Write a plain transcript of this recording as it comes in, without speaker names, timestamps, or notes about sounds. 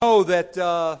know that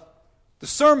the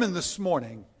sermon this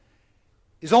morning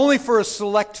is only for a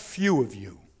select few of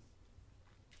you.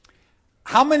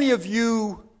 How many of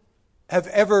you have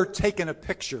ever taken a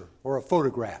picture or a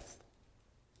photograph?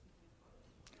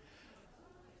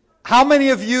 How many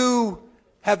of you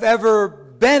have ever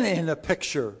been in a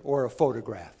picture or a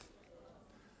photograph?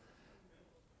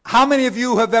 How many of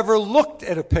you have ever looked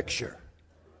at a picture?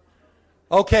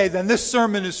 Okay, then this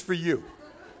sermon is for you.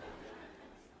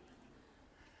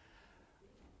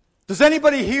 Does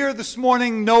anybody here this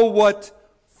morning know what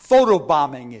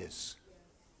photobombing is?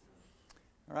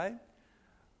 All right?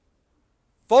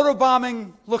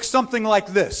 Photobombing looks something like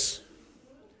this.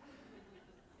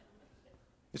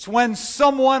 It's when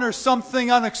someone or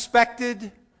something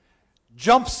unexpected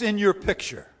jumps in your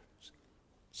picture.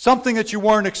 Something that you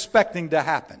weren't expecting to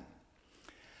happen.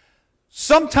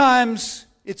 Sometimes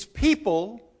it's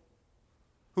people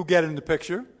who get in the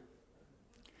picture.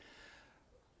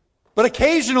 But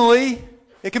occasionally,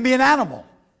 it can be an animal.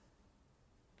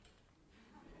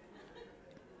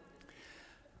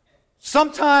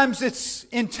 Sometimes it's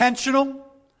intentional.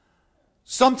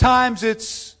 Sometimes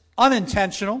it's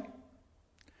unintentional.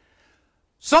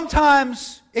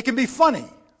 Sometimes it can be funny.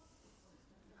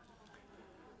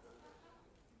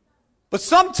 But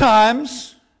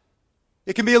sometimes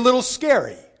it can be a little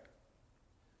scary.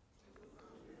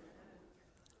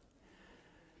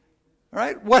 All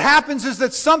right? What happens is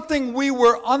that something we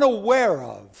were unaware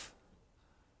of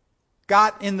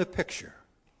got in the picture.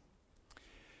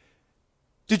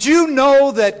 Did you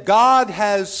know that God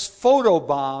has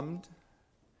photobombed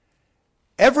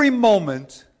every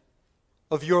moment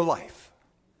of your life?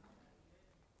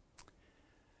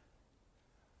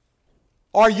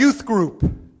 Our youth group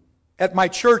at my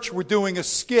church were doing a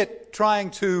skit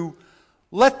trying to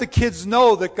let the kids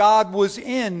know that God was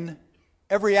in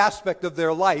every aspect of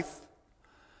their life.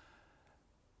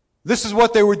 This is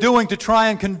what they were doing to try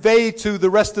and convey to the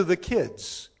rest of the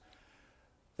kids.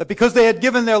 That because they had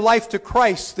given their life to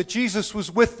Christ, that Jesus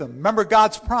was with them. Remember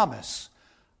God's promise,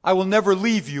 I will never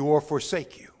leave you or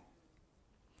forsake you.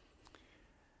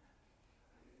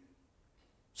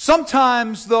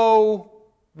 Sometimes, though,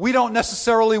 we don't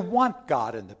necessarily want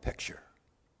God in the picture.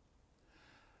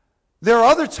 There are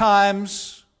other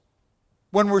times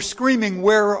when we're screaming,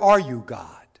 where are you,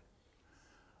 God?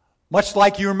 Much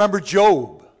like you remember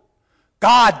Job.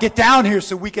 God, get down here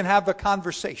so we can have a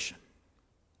conversation.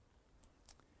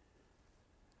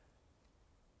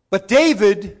 But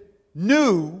David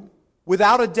knew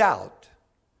without a doubt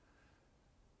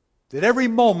that every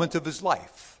moment of his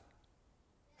life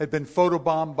had been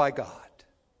photobombed by God.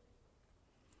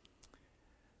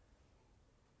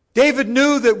 David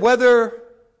knew that whether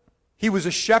he was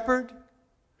a shepherd,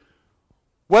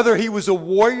 whether he was a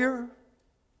warrior,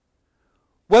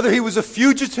 whether he was a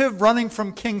fugitive running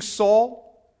from King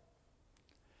Saul,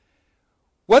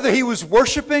 whether he was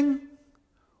worshiping,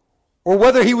 or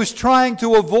whether he was trying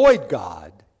to avoid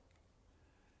God,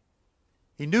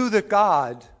 he knew that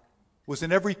God was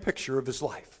in every picture of his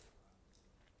life.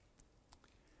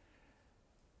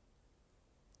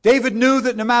 David knew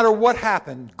that no matter what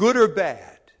happened, good or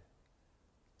bad,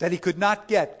 that he could not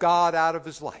get God out of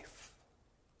his life.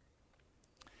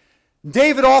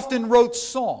 David often wrote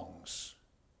songs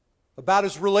about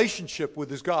his relationship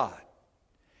with his God.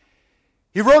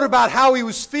 He wrote about how he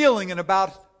was feeling and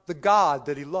about the God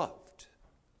that he loved.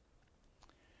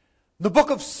 The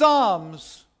book of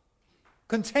Psalms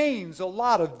contains a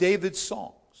lot of David's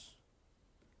songs.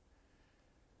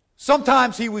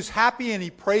 Sometimes he was happy and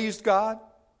he praised God.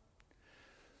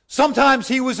 Sometimes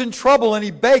he was in trouble and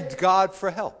he begged God for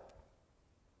help.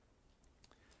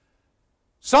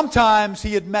 Sometimes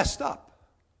he had messed up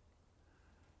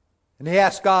and he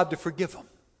asked God to forgive him.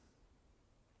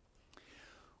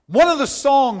 One of the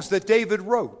songs that David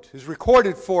wrote is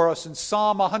recorded for us in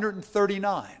Psalm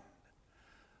 139,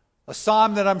 a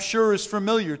psalm that I'm sure is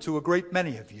familiar to a great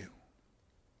many of you.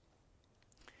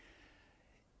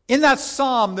 In that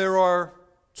psalm, there are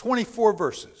 24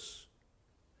 verses.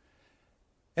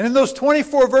 And in those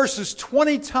 24 verses,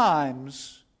 20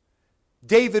 times,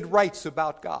 David writes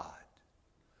about God.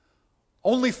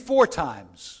 Only 4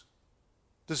 times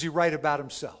does he write about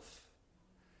himself.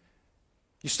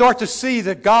 You start to see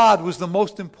that God was the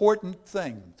most important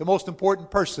thing, the most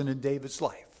important person in David's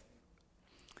life.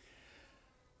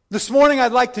 This morning,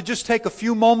 I'd like to just take a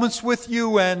few moments with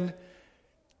you and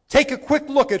take a quick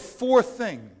look at 4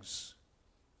 things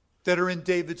that are in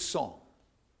David's song.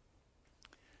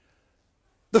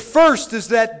 The first is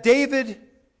that David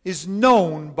is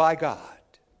known by God.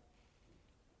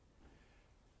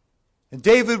 And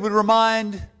David would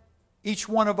remind each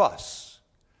one of us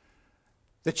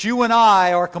that you and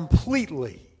I are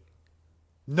completely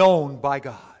known by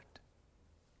God.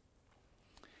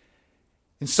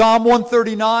 In Psalm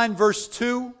 139, verse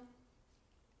 2,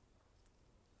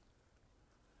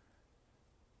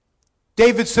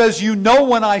 David says, "You know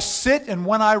when I sit and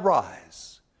when I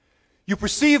rise. You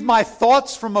perceive my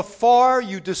thoughts from afar.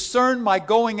 You discern my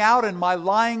going out and my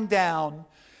lying down.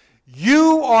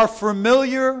 You are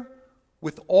familiar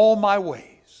with all my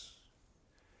ways."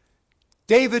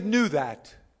 David knew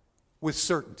that with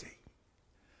certainty.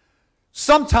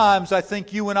 Sometimes I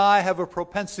think you and I have a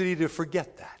propensity to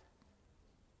forget that.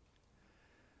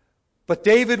 But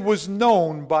David was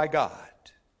known by God.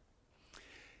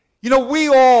 You know, we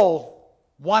all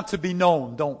want to be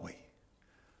known, don't we?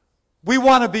 We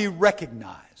want to be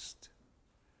recognized.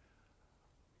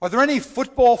 Are there any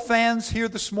football fans here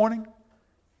this morning?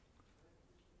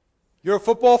 You're a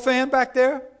football fan back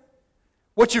there?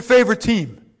 What's your favorite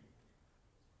team?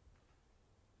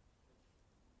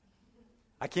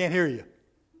 I can't hear you.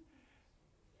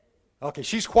 Okay,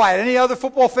 she's quiet. Any other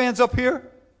football fans up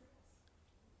here?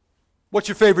 What's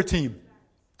your favorite team?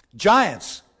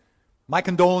 Giants. My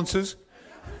condolences.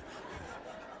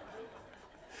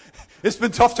 It's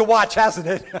been tough to watch, hasn't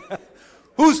it?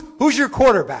 Who's your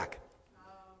quarterback?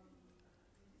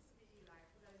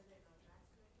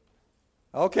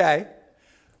 Okay.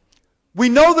 We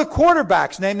know the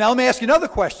quarterback's name. Now let me ask you another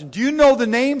question. Do you know the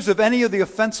names of any of the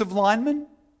offensive linemen?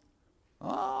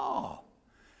 Oh.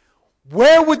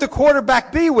 Where would the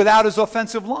quarterback be without his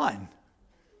offensive line?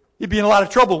 He'd be in a lot of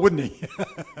trouble, wouldn't he?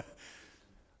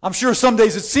 I'm sure some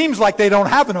days it seems like they don't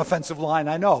have an offensive line,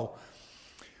 I know.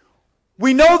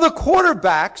 We know the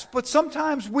quarterbacks, but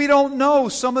sometimes we don't know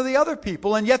some of the other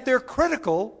people, and yet they're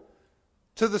critical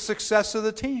to the success of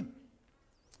the team.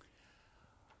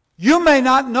 You may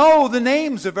not know the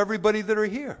names of everybody that are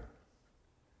here.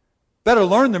 Better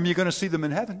learn them, you're going to see them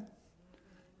in heaven.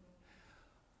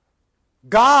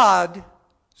 God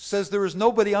says there is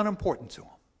nobody unimportant to him.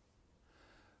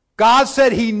 God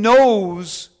said he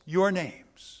knows your names.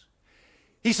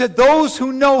 He said those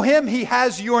who know him, he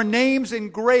has your names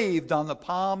engraved on the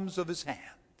palms of his hand.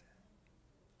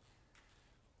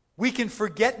 We can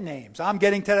forget names. I'm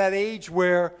getting to that age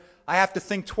where I have to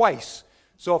think twice.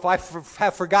 So if I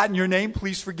have forgotten your name,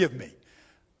 please forgive me.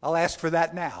 I'll ask for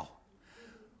that now.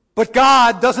 But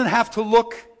God doesn't have to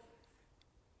look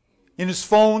in his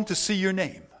phone to see your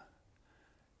name.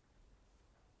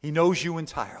 He knows you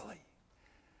entirely.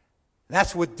 And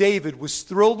that's what David was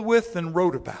thrilled with and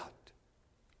wrote about.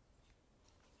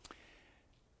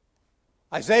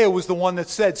 Isaiah was the one that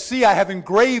said, "See, I have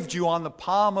engraved you on the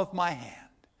palm of my hand."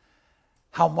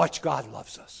 How much God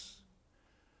loves us.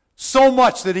 So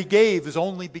much that he gave his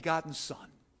only begotten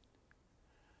Son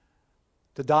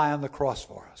to die on the cross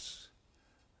for us,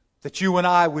 that you and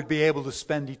I would be able to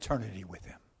spend eternity with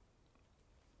him.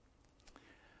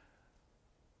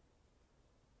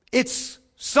 It's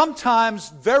sometimes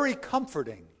very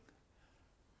comforting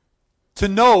to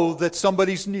know that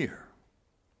somebody's near.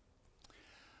 I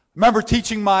remember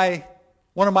teaching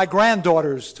one of my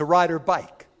granddaughters to ride her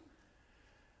bike.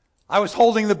 I was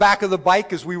holding the back of the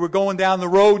bike as we were going down the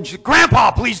road, and she said,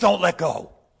 "Grandpa, please don't let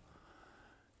go."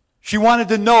 She wanted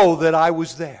to know that I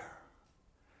was there.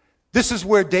 This is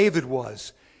where David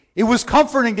was. It was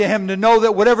comforting to him to know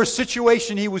that whatever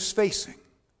situation he was facing,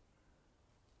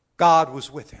 God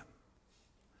was with him.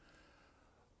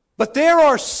 But there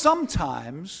are some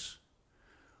times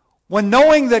when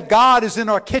knowing that God is in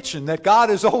our kitchen, that God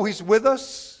is always with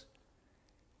us,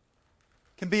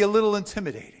 can be a little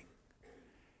intimidating,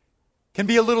 can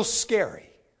be a little scary.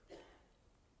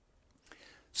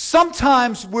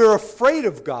 Sometimes we're afraid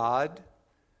of God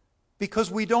because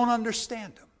we don't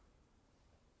understand him.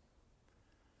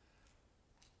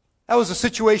 That was a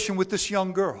situation with this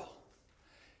young girl.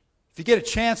 If you get a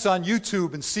chance on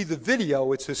YouTube and see the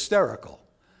video, it's hysterical.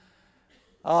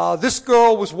 This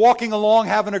girl was walking along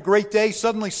having a great day,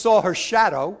 suddenly saw her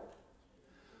shadow,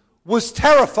 was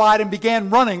terrified and began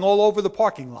running all over the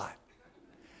parking lot.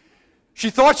 She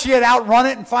thought she had outrun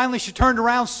it, and finally she turned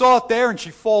around, saw it there, and she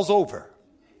falls over.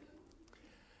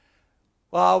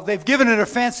 Well, they've given it a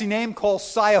fancy name called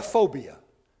psiophobia,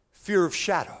 fear of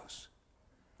shadows.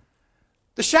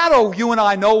 The shadow, you and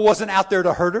I know, wasn't out there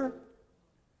to hurt her,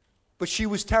 but she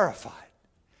was terrified.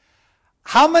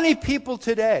 How many people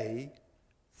today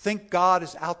think God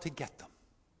is out to get them?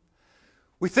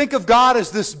 We think of God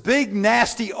as this big,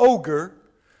 nasty ogre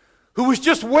who was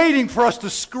just waiting for us to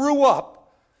screw up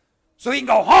so he can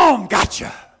go home,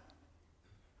 gotcha.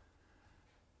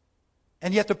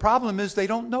 And yet the problem is they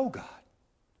don't know God.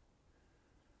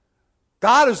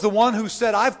 God is the one who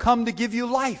said, "I've come to give you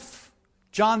life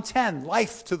John 10,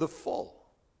 life to the full.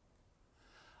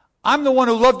 I'm the one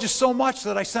who loved you so much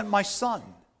that I sent my son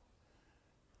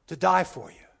to die for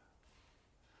you.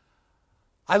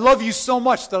 I love you so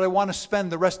much that I want to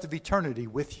spend the rest of eternity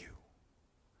with you.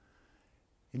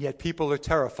 And yet people are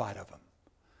terrified of him.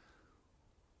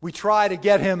 We try to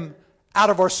get him out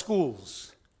of our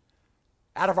schools,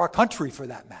 out of our country for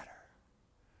that matter,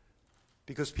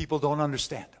 because people don't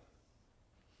understand him.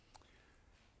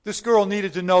 This girl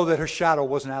needed to know that her shadow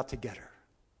wasn't out to get her.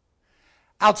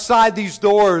 Outside these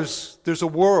doors, there's a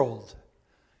world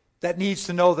that needs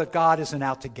to know that God isn't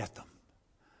out to get them.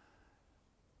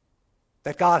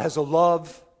 That God has a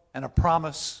love and a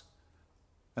promise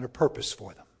and a purpose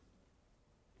for them.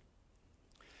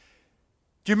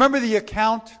 Do you remember the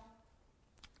account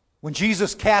when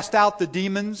Jesus cast out the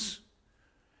demons?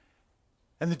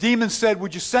 And the demons said,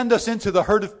 "Would you send us into the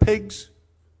herd of pigs?"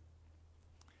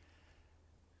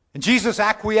 And Jesus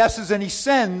acquiesces and he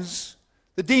sends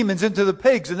the demons into the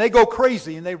pigs, and they go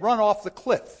crazy and they run off the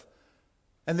cliff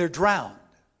and they're drowned.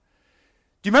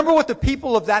 Do you remember what the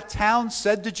people of that town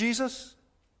said to Jesus?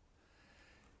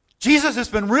 "Jesus, it's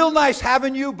been real nice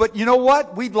having you, but you know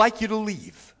what? We'd like you to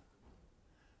leave."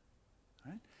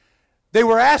 Right? They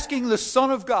were asking the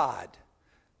Son of God,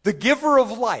 the giver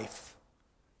of life,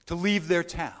 to leave their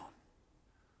town.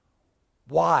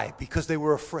 Why? Because they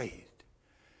were afraid.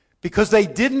 Because they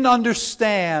didn't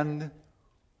understand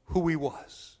who he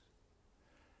was.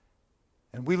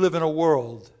 And we live in a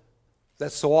world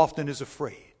that so often is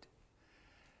afraid.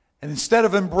 And instead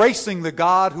of embracing the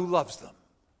God who loves them,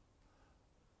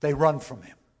 they run from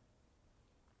him.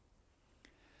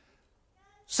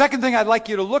 Second thing I'd like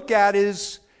you to look at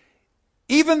is,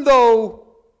 even though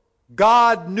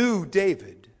God knew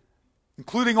David,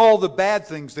 including all the bad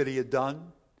things that he had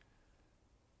done,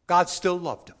 God still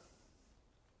loved him.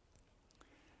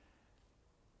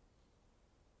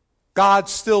 God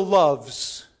still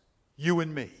loves you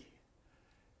and me,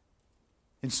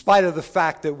 in spite of the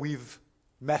fact that we've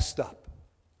messed up,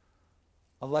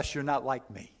 unless you're not like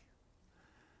me.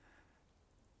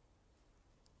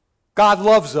 God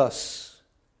loves us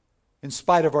in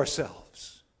spite of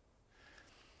ourselves.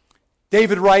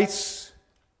 David writes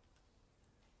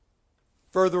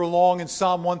further along in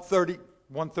Psalm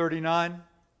 139,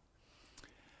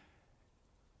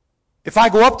 "If I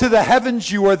go up to the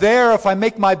heavens, you are there. If I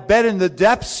make my bed in the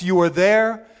depths, you are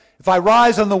there. If I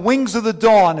rise on the wings of the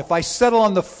dawn, if I settle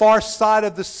on the far side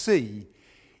of the sea,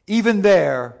 even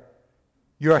there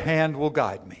your hand will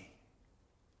guide me.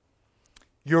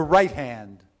 Your right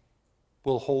hand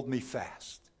will hold me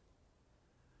fast."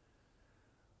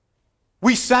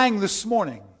 We sang this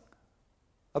morning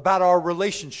about our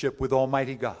relationship with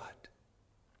Almighty God.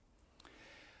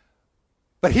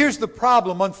 But here's the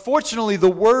problem. Unfortunately,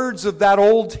 the words of that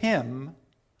old hymn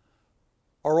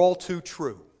are all too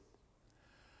true.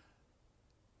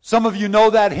 Some of you know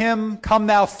that hymn, "Come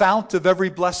Thou Fount of Every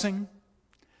Blessing."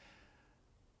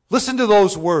 Listen to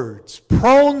those words.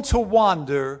 "Prone to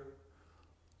wander,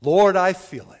 Lord, I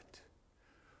feel it.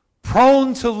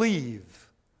 Prone to leave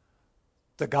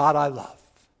the God I love."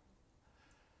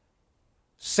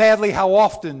 Sadly, how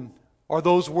often are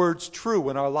those words true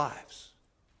in our lives?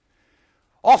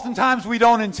 Oftentimes we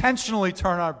don't intentionally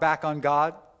turn our back on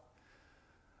God.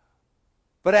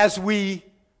 But as we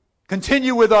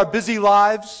continue with our busy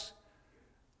lives,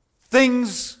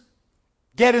 things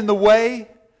get in the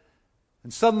way,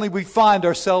 and suddenly we find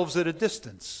ourselves at a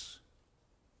distance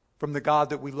from the God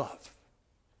that we love.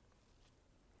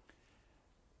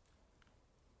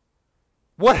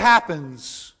 What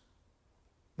happens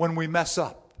when we mess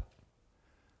up?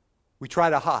 We try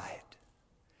to hide.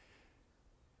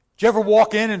 Did you ever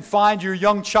walk in and find your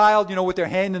young child, with their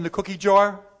hand in the cookie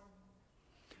jar?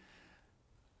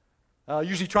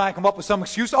 Usually try and come up with some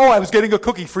excuse. "Oh, I was getting a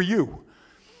cookie for you."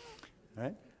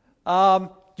 Right?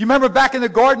 You remember back in the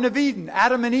Garden of Eden,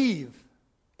 Adam and Eve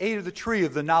ate of the tree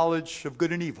of the knowledge of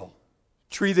good and evil,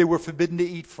 tree they were forbidden to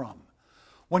eat from.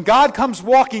 When God comes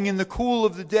walking in the cool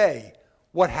of the day,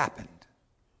 what happened?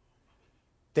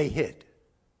 They hid.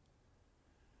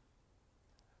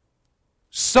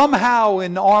 Somehow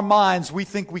in our minds we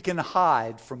think we can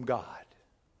hide from God.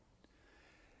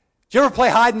 Did you ever play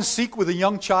hide and seek with a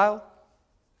young child?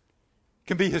 It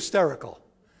can be hysterical.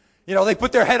 They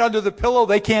put their head under the pillow,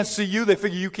 they can't see you, they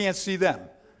figure you can't see them.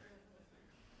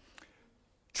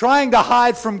 Trying to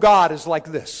hide from God is like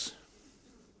this.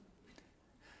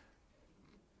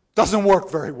 Doesn't work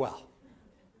very well.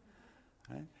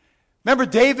 Right? Remember,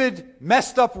 David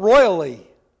messed up royally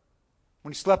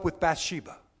when he slept with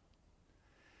Bathsheba.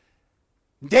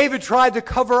 David tried to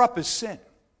cover up his sin.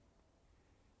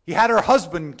 He had her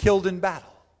husband killed in battle.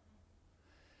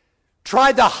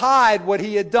 tried to hide what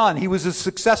he had done. He was as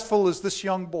successful as this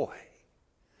young boy.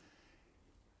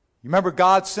 You remember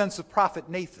God sends the prophet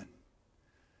Nathan.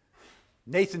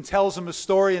 Nathan tells him a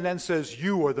story and then says,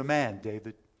 "You are the man,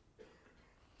 David."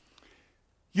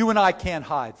 You and I can't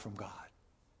hide from God.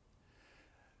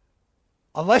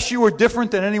 Unless you are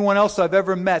different than anyone else I've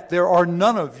ever met, there are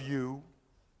none of you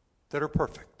that are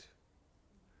perfect.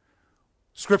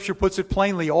 Scripture puts it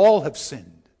plainly, all have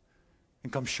sinned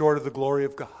and come short of the glory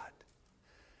of God.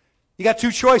 You got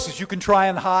two choices. You can try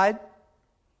and hide.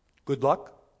 Good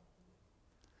luck.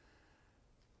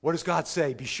 What does God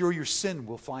say? Be sure your sin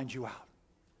will find you out.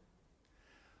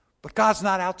 But God's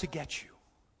not out to get you.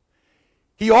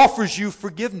 He offers you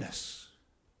forgiveness,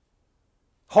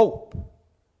 hope,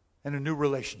 and a new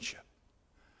relationship.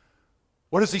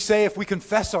 What does he say? If we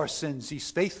confess our sins, he's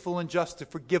faithful and just to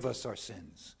forgive us our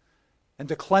sins and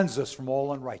to cleanse us from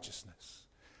all unrighteousness.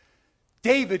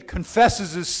 David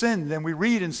confesses his sin, and we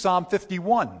read in Psalm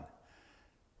 51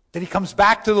 that he comes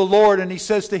back to the Lord and he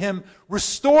says to him,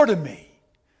 "Restore to me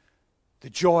the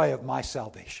joy of my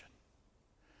salvation."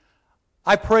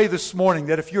 I pray this morning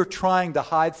that if you're trying to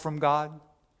hide from God,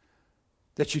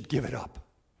 that you'd give it up.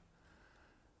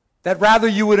 That rather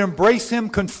you would embrace him,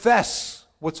 confess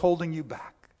what's holding you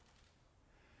back.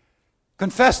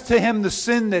 Confess to him the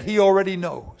sin that he already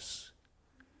knows.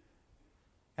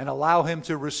 And allow him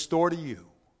to restore to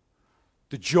you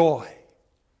the joy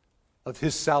of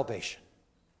his salvation.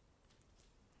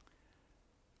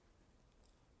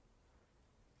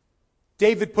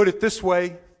 David put it this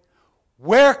way,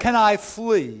 "Where can I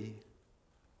flee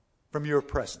from your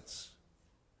presence?"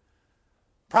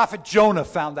 Prophet Jonah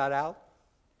found that out.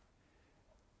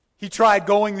 He tried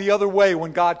going the other way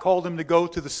when God called him to go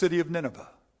to the city of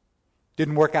Nineveh.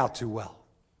 Didn't work out too well.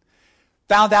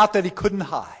 Found out that he couldn't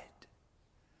hide.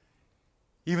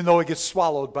 Even though he gets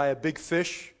swallowed by a big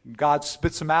fish, God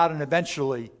spits him out, and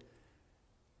eventually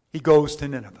he goes to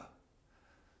Nineveh.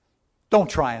 Don't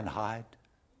try and hide.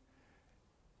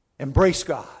 Embrace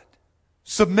God.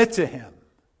 Submit to him.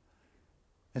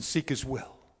 And seek his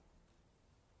will.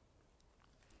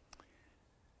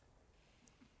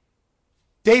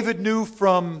 David knew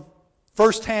from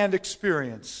firsthand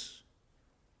experience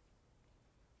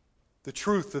the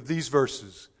truth of these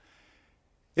verses.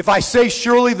 If I say,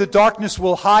 surely the darkness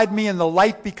will hide me and the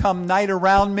light become night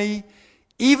around me,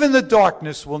 even the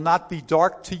darkness will not be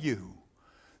dark to you.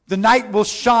 The night will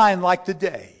shine like the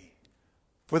day,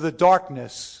 for the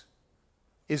darkness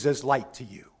is as light to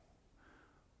you.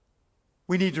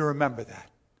 We need to remember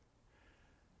that.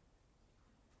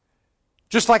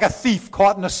 Just like a thief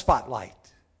caught in a spotlight.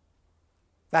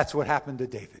 That's what happened to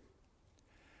David.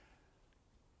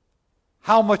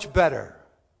 How much better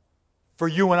for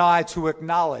you and I to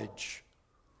acknowledge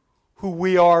who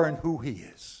we are and who he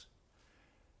is.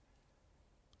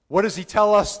 What does he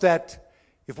tell us? That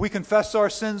if we confess our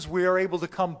sins, we are able to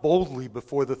come boldly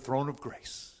before the throne of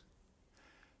grace.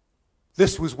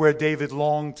 This was where David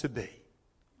longed to be.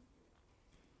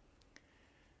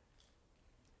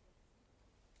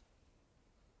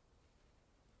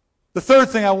 The third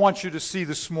thing I want you to see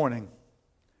this morning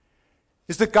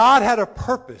is that God had a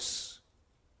purpose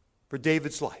for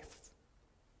David's life.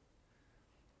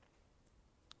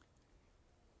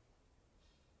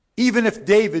 Even if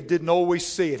David didn't always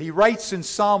see it. He writes in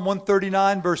Psalm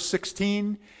 139, verse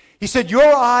 16, he said,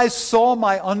 "Your eyes saw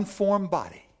my unformed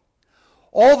body.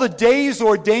 All the days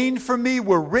ordained for me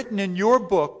were written in your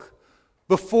book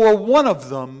before one of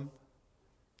them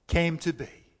came to be."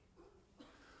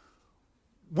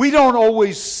 We don't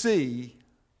always see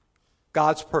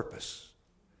God's purpose.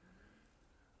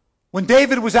 When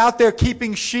David was out there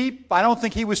keeping sheep, I don't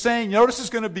think he was saying, this is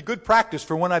going to be good practice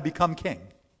for when I become king.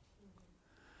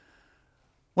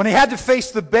 When he had to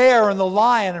face the bear and the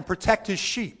lion and protect his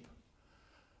sheep,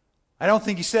 I don't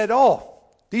think he said,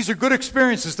 these are good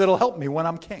experiences that'll help me when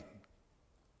I'm king.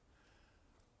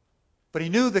 But he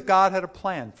knew that God had a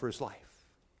plan for his life.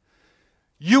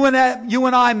 You and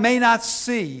I may not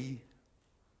see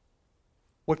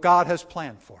what God has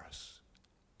planned for us.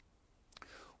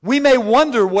 We may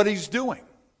wonder what he's doing.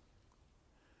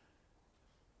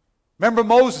 Remember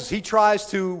Moses,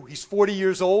 he's 40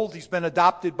 years old, he's been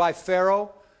adopted by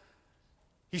Pharaoh.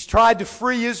 He's tried to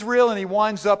free Israel and he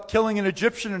winds up killing an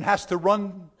Egyptian and has to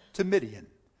run to Midian.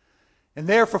 And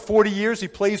there for 40 years he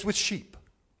plays with sheep.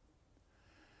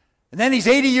 And then he's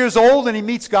 80 years old and he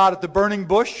meets God at the burning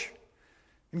bush.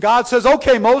 And God says,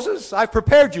 "Okay, Moses, I've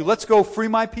prepared you. Let's go free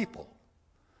my people."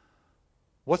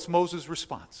 What's Moses'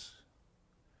 response?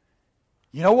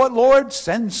 "You know what, Lord?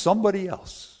 Send somebody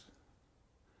else."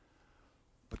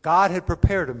 But God had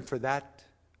prepared him for that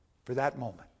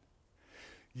moment.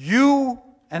 You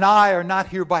and I are not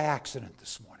here by accident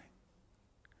this morning.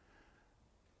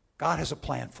 God has a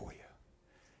plan for you.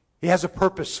 He has a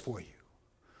purpose for you.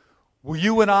 Will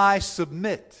you and I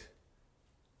submit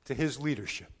to His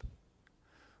leadership?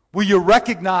 Will you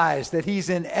recognize that He's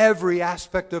in every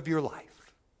aspect of your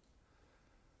life?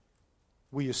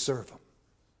 Will you serve Him?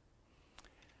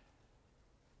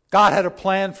 God had a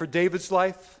plan for David's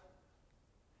life.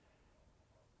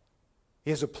 He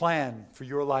has a plan for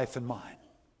your life and mine.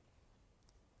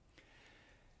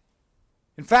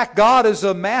 In fact, God is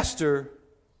a master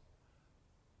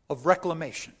of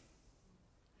reclamation.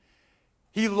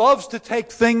 He loves to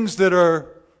take things that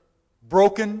are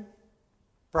broken,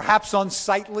 perhaps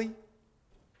unsightly,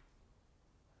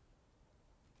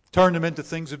 turn them into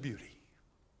things of beauty.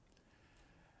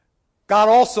 God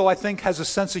also, I think, has a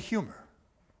sense of humor.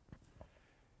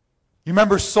 You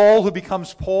remember Saul who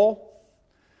becomes Paul?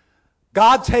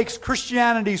 God takes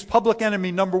Christianity's public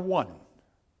enemy number one,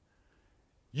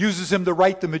 uses him to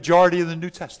write the majority of the New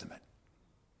Testament.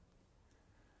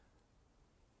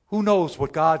 Who knows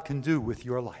what God can do with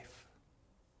your life?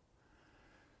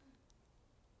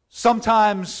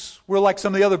 Sometimes we're like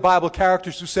some of the other Bible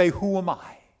characters who say, "Who am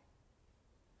I?"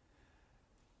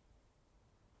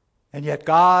 And yet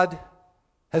God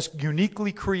has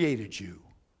uniquely created you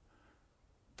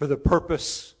for the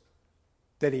purpose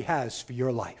that He has for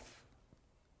your life.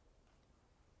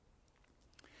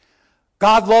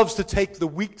 God loves to take the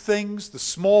weak things, the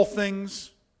small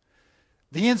things,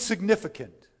 the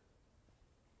insignificant,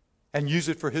 and use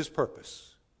it for His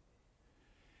purpose.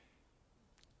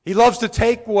 He loves to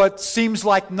take what seems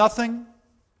like nothing,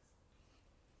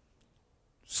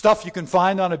 stuff you can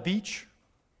find on a beach,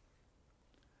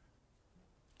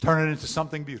 turn it into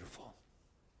something beautiful.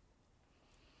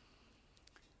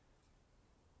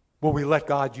 Will we let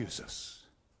God use us?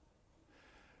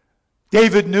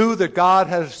 David knew that God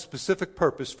had a specific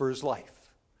purpose for his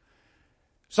life.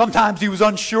 Sometimes he was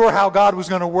unsure how God was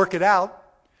going to work it out.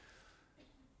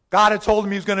 God had told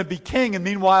him he was going to be king, and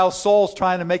meanwhile Saul's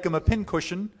trying to make him a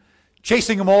pincushion,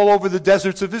 chasing him all over the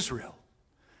deserts of Israel.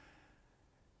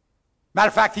 Matter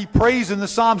of fact, he prays in the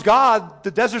Psalms, "God,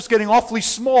 the desert's getting awfully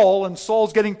small and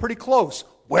Saul's getting pretty close.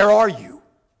 Where are you?"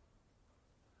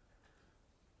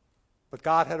 But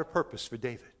God had a purpose for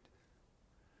David.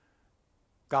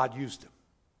 God used him.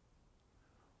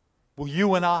 Will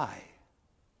you and I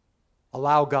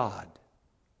allow God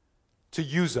to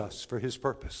use us for His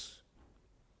purpose?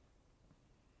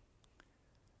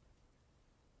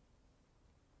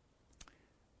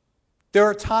 There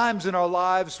are times in our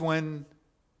lives when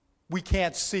we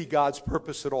can't see God's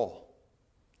purpose at all.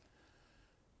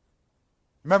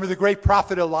 Remember the great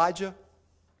prophet Elijah?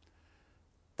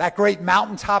 That great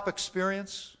mountaintop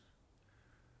experience?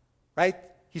 Right?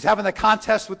 He's having a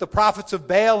contest with the prophets of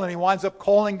Baal, and he winds up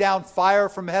calling down fire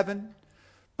from heaven,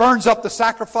 burns up the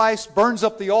sacrifice, burns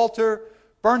up the altar,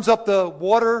 burns up the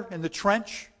water in the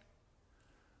trench.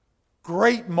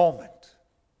 Great moment.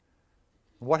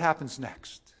 What happens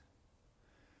next?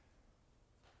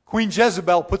 Queen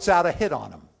Jezebel puts out a hit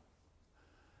on him.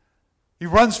 He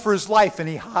runs for his life and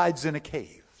he hides in a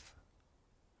cave.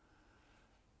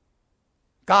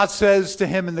 God says to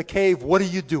him in the cave, "What are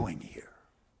you doing here?"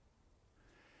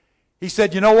 He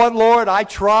said, "You know what, Lord? I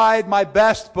tried my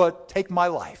best, but take my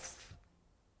life."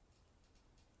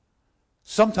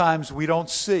 Sometimes we don't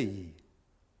see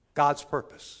God's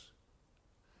purpose.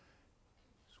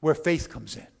 It's where faith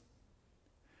comes in.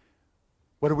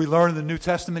 What do we learn in the New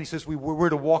Testament? He says we're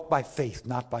to walk by faith,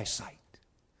 not by sight.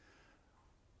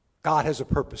 God has a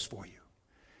purpose for you.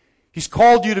 He's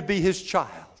called you to be His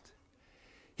child.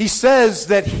 He says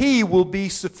that He will be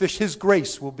sufficient, His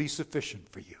grace will be sufficient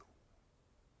for you.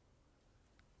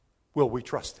 Will we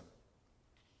trust Him?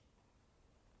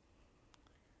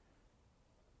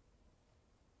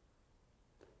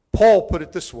 Paul put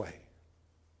it this way.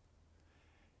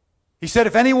 He said,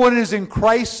 "If anyone is in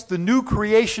Christ, the new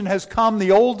creation has come, the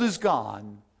old is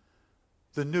gone,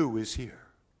 the new is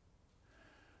here."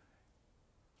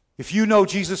 If you know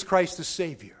Jesus Christ as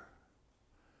Savior,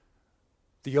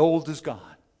 the old is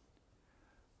gone.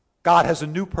 God has a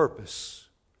new purpose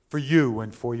for you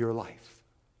and for your life.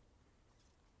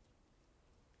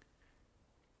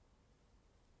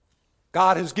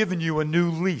 God has given you a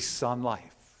new lease on life.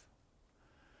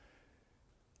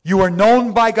 You are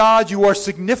known by God. You are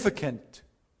significant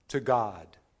to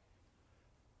God.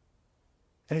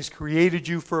 And He's created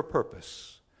you for a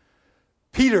purpose.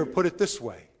 Peter put it this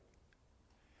way.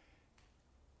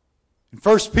 In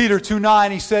 1 Peter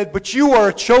 2:9 he said, "But you are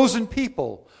a chosen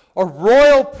people, a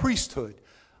royal priesthood,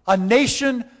 a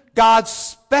nation, God's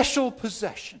special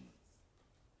possession,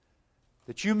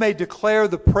 that you may declare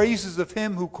the praises of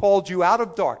him who called you out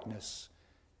of darkness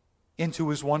into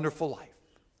his wonderful light.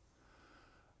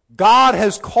 God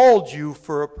has called you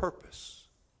for a purpose.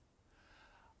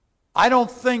 I don't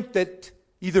think that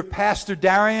either Pastor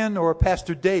Darian or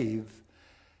Pastor Dave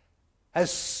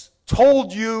has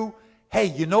told you, hey,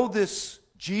 you know this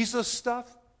Jesus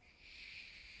stuff?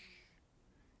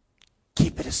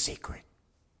 Keep it a secret.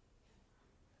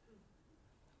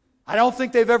 I don't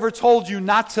think they've ever told you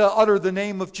not to utter the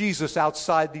name of Jesus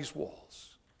outside these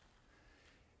walls.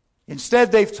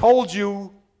 Instead, they've told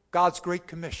you God's Great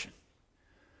Commission.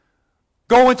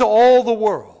 Go into all the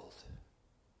world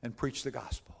and preach the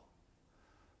gospel.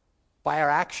 By our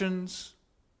actions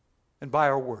and by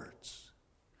our words.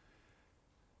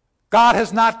 God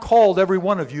has not called every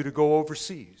one of you to go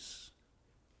overseas.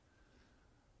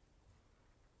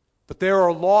 But there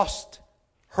are lost,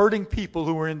 hurting people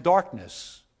who are in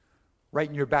darkness right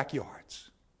in your backyards.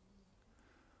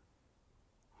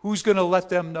 Who's going to let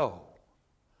them know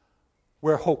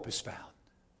where hope is found?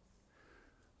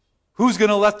 Who's going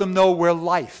to let them know where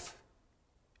life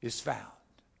is found?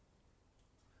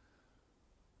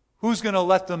 Who's going to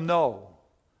let them know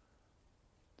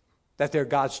that they're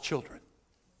God's children?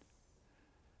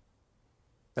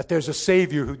 That there's a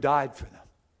Savior who died for them?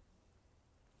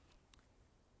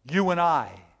 You and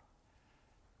I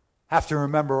have to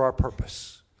remember our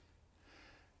purpose.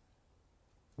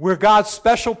 We're God's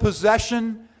special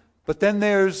possession, but then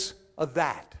there's a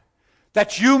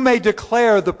that you may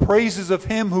declare the praises of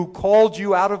him who called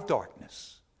you out of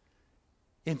darkness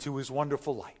into his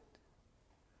wonderful light.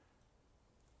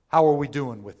 How are we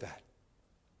doing with that?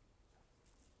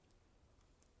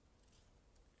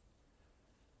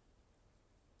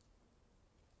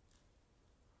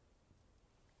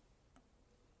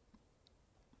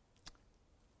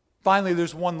 Finally,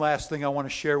 there's one last thing I want to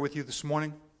share with you this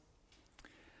morning.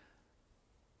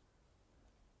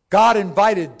 God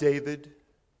invited David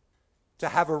to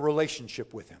have a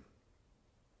relationship with him.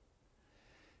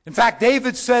 In fact,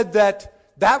 David said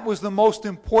that was the most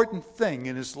important thing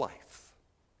in his life.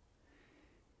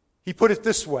 He put it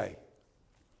this way.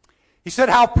 He said,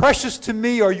 "How precious to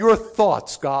me are your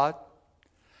thoughts, God.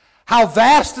 How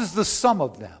vast is the sum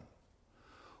of them.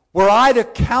 Were I to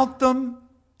count them,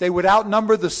 they would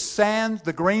outnumber the sand,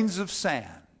 the grains of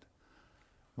sand.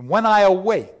 And when I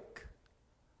awake,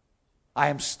 I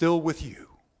am still with you."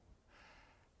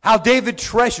 How David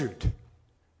treasured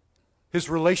his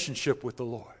relationship with the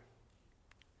Lord.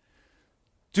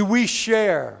 Do we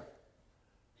share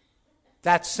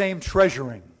that same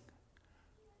treasuring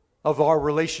of our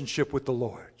relationship with the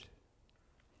Lord?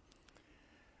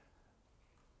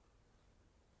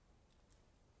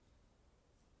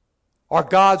 Are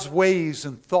God's ways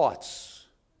and thoughts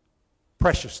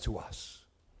precious to us?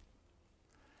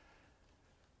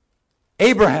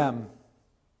 Abraham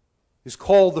is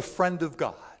called the friend of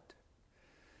God.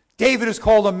 David is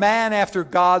called a man after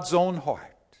God's own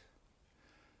heart.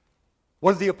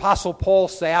 What did the Apostle Paul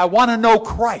say? I want to know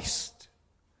Christ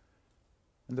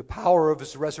and the power of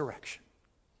his resurrection.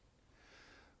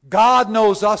 God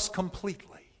knows us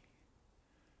completely.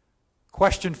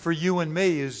 Question for you and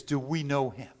me is, do we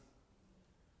know him?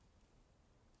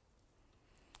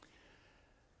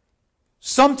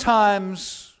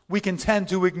 Sometimes we can tend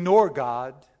to ignore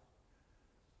God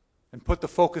and put the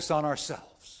focus on ourselves.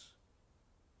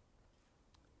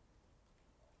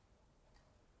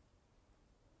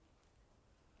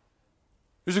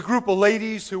 There's a group of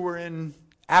ladies who were in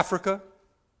Africa.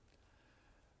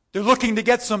 They're looking to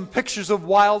get some pictures of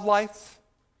wildlife.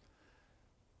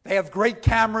 They have great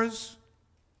cameras,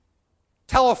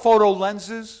 telephoto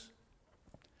lenses.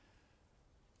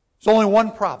 There's only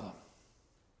one problem.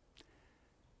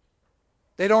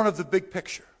 They don't have the big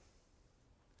picture.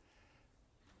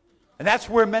 And that's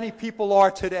where many people are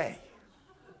today.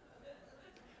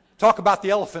 Talk about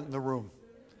the elephant in the room.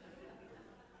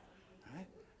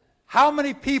 How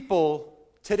many people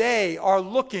today are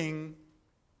looking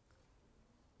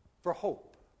for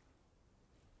hope,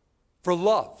 for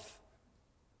love,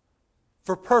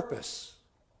 for purpose,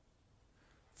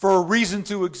 for a reason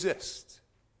to exist,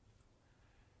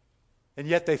 and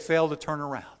yet they fail to turn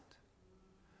around?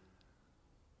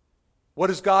 What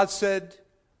has God said?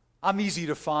 I'm easy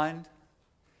to find.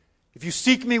 If you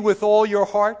seek me with all your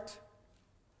heart,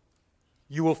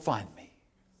 you will find me.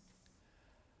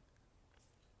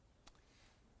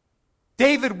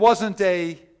 David wasn't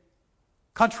a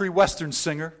country western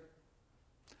singer,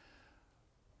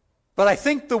 but I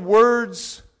think the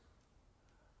words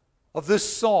of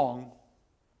this song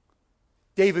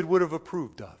David would have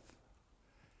approved of.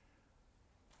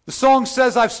 The song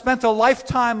says, I've spent a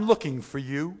lifetime looking for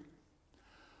you.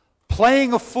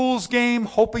 playing a fool's game,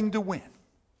 hoping to win.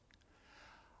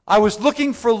 I was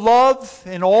looking for love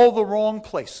in all the wrong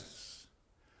places,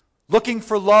 looking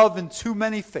for love in too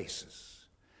many faces,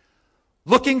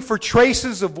 looking for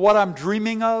traces of what I'm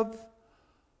dreaming of,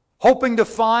 hoping to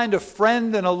find a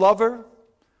friend and a lover.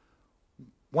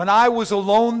 When I was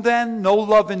alone then, no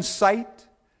love in sight,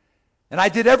 and I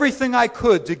did everything I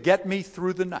could to get me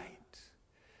through the night.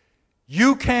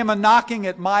 You came a-knocking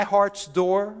at my heart's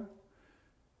door.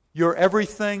 You're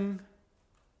everything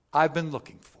I've been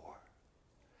looking for.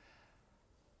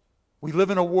 We live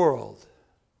in a world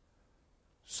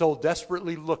so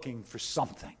desperately looking for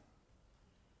something,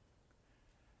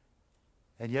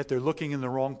 and yet they're looking in the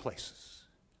wrong places.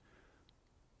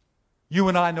 You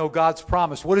and I know God's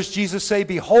promise. What does Jesus say?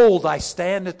 Behold, I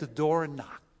stand at the door and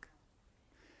knock.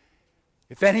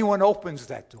 If anyone opens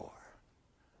that door,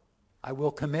 I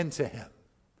will come into him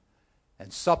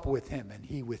and sup with him and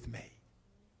he with me.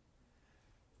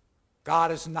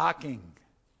 God is knocking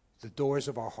the doors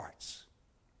of our hearts.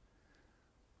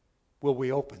 Will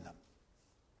we open them?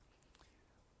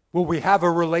 Will we have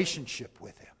a relationship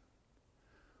with him?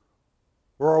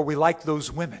 Or are we like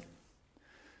those women,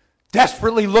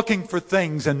 desperately looking for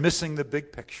things and missing the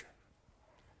big picture?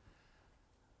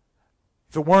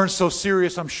 If it weren't so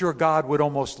serious, I'm sure God would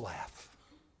almost laugh.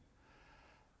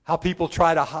 How people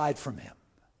try to hide from him.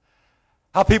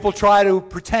 How people try to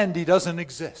pretend he doesn't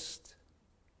exist.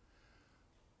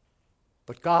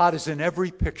 But God is in every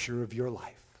picture of your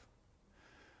life.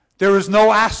 There is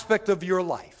no aspect of your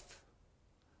life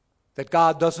that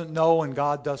God doesn't know and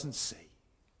God doesn't see.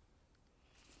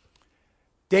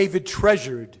 David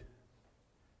treasured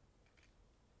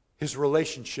his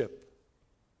relationship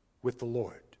with the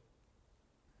Lord.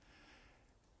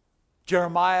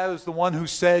 Jeremiah is the one who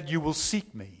said, "You will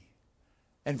seek me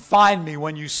and find me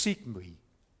when you seek me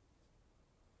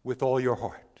with all your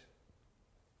heart."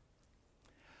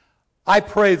 I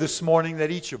pray this morning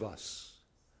that each of us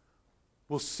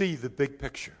will see the big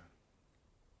picture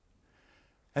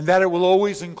and that it will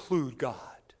always include God.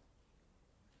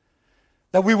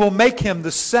 That we will make him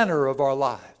the center of our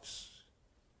lives.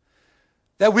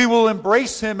 That we will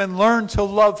embrace him and learn to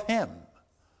love him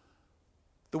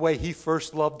the way he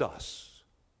first loved us,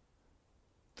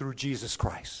 through Jesus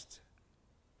Christ.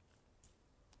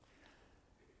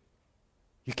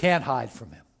 You can't hide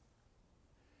from him.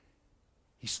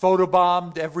 He's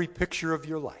photobombed every picture of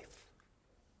your life.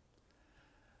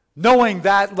 Knowing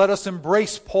that, let us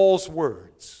embrace Paul's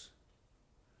words.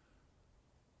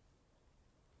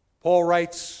 Paul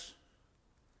writes,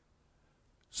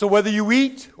 "So whether you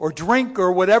eat or drink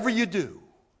or whatever you do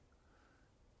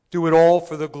it all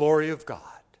for the glory of God."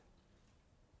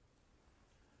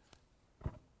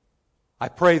 I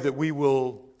pray that we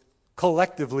will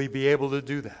collectively be able to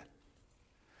do that.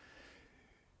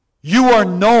 You are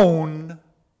known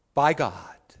by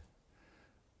God.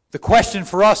 The question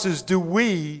for us is, do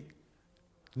we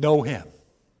know him?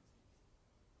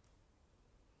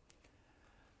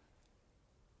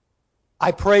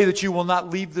 I pray that you will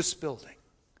not leave this building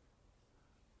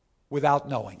without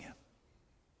knowing him.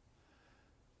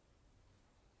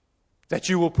 That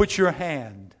you will put your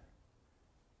hand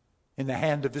in the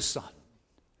hand of his Son.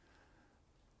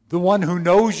 The one who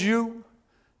knows you,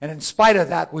 and in spite of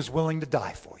that was willing to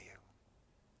die for you.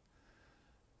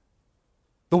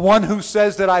 The one who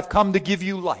says that I've come to give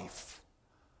you life,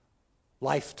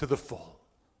 life to the full.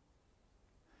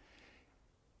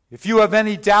 If you have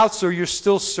any doubts or you're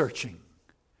still searching,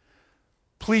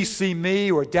 please see me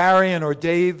or Darian or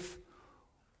Dave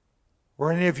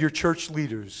or any of your church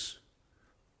leaders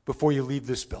before you leave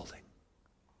this building.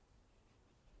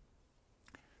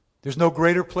 There's no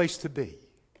greater place to be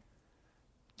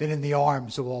than in the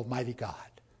arms of Almighty God.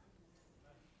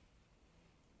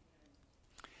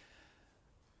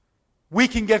 We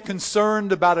can get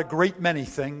concerned about a great many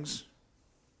things.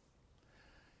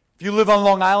 If you live on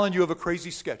Long Island, you have a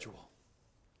crazy schedule.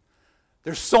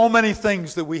 There's so many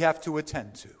things that we have to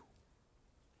attend to.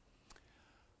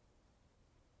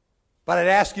 But I'd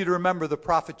ask you to remember the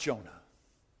prophet Jonah.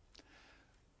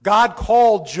 God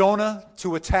called Jonah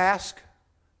to a task.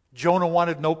 Jonah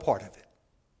wanted no part of it.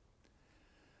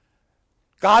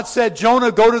 God said,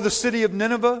 "Jonah, go to the city of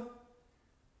Nineveh,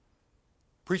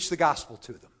 preach the gospel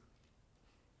to them."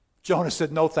 Jonah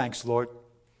said, "No thanks, Lord."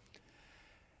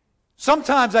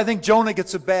 Sometimes I think Jonah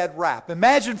gets a bad rap.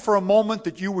 Imagine for a moment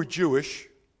that you were Jewish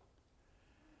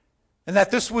and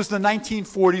that this was the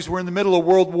 1940s. We're in the middle of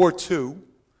World War II.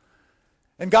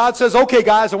 And God says, "Okay,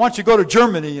 guys, I want you to go to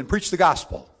Germany and preach the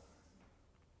gospel."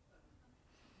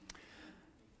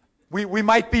 We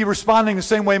might be responding the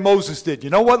same way Moses did. "You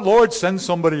know what, Lord? Send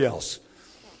somebody else."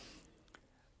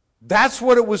 That's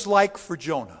what it was like for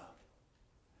Jonah.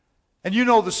 And you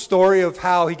know the story of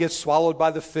how he gets swallowed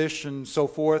by the fish and so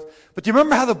forth. But do you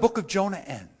remember how the book of Jonah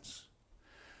ends?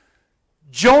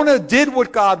 Jonah did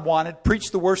what God wanted,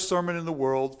 preached the worst sermon in the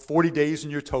world, 40 days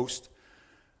and you're toast.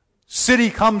 City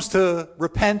comes to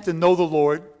repent and know the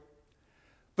Lord.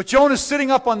 But Jonah's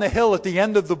sitting up on the hill at the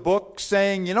end of the book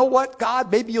saying, you know what,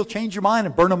 God, maybe you'll change your mind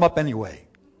and burn them up anyway.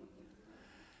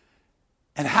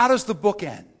 And how does the book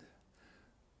end?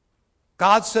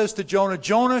 God says to Jonah,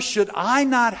 Jonah, should I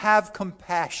not have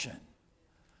compassion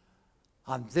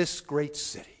on this great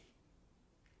city?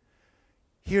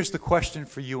 Here's the question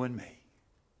for you and me.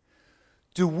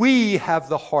 Do we have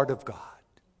the heart of God?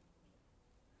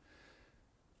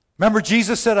 Remember,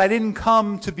 Jesus said, I didn't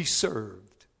come to be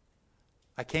served.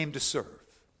 I came to serve.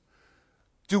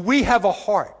 Do we have a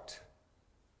heart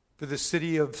for the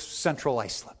city of Central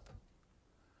Islip?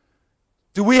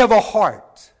 Do we have a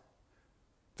heart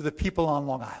for the people on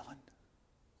Long Island?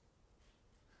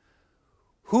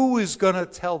 Who is going to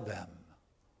tell them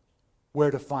where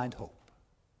to find hope?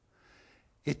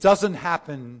 It doesn't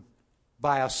happen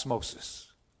by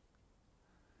osmosis.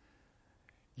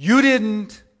 You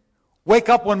didn't wake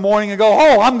up one morning and go,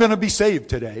 oh, I'm going to be saved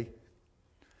today.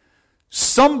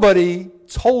 Somebody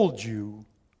told you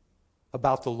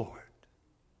about the Lord.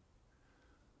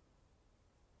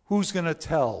 Who's going to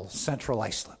tell Central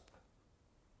Islip?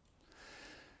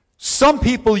 Some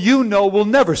people you know will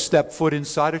never step foot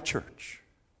inside a church.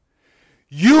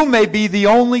 You may be the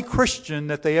only Christian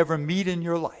that they ever meet in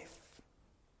your life.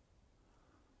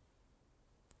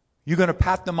 You're going to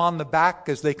pat them on the back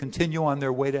as they continue on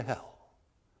their way to hell?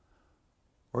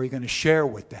 Or are you going to share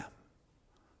with them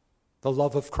the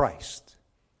love of Christ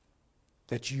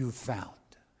that you've found?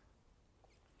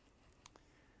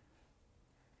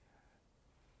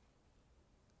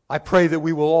 I pray that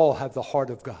we will all have the heart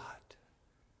of God.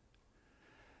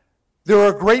 There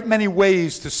are a great many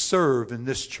ways to serve in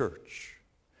this church.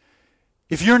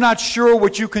 If you're not sure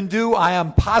what you can do, I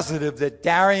am positive that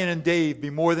Darian and Dave be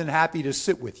more than happy to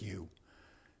sit with you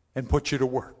and put you to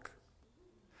work.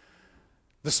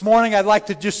 This morning I'd like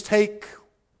to just take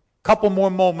a couple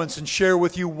more moments and share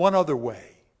with you one other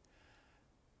way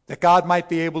that God might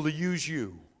be able to use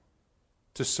you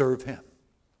to serve Him.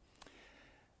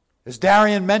 As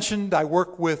Darian mentioned, I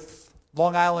work with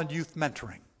Long Island Youth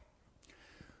Mentoring.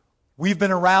 We've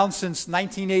been around since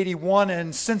 1981,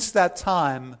 and since that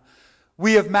time,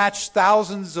 we have matched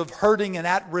thousands of hurting and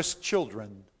at-risk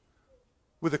children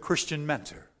with a Christian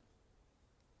mentor.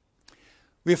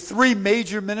 We have 3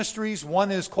 major ministries.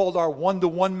 One is called our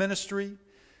one-to-one ministry.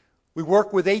 We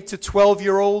work with 8 to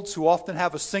 12-year-olds who often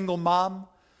have a single mom,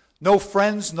 no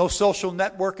friends, no social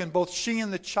network, and both she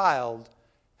and the child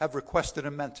have requested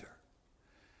a mentor.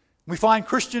 We find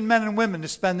Christian men and women to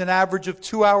spend an average of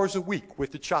 2 hours a week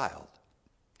with the child,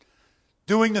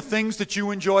 doing the things that you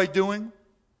enjoy doing,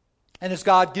 and as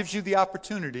God gives you the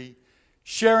opportunity,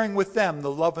 sharing with them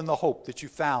the love and the hope that you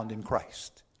found in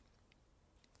Christ.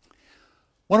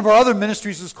 One of our other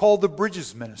ministries is called the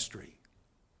Bridges Ministry.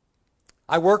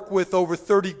 I work with over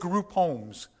 30 group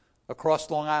homes across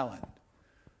Long Island,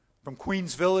 from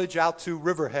Queens Village out to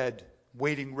Riverhead,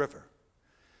 Wading River.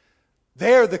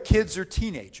 There, the kids are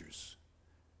teenagers.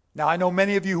 Now, I know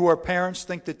many of you who are parents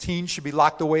think that teens should be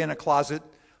locked away in a closet,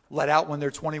 let out when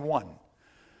they're 21.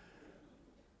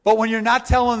 But when you're not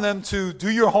telling them to do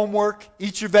your homework,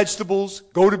 eat your vegetables,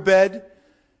 go to bed,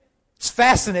 it's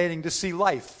fascinating to see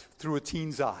life through a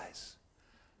teen's eyes.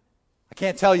 I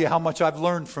can't tell you how much I've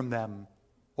learned from them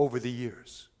over the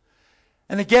years.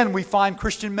 And again, we find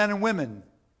Christian men and women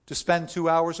to spend 2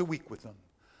 hours a week with them,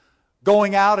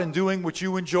 going out and doing what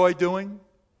you enjoy doing,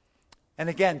 and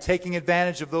again, taking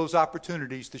advantage of those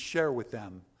opportunities to share with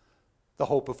them the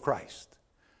hope of Christ.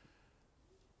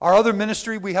 Our other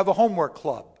ministry, we have a homework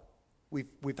club.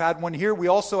 We've had one here. We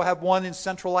also have one in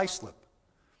Central Islip.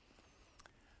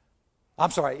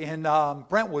 In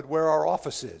Brentwood, where our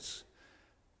office is.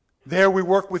 There we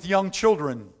work with young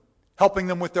children, helping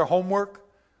them with their homework,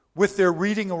 with their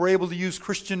reading, and we're able to use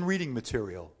Christian reading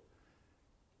material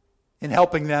in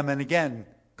helping them, and again,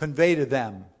 convey to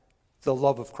them the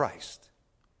love of Christ.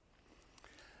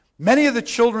 Many of the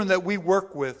children that we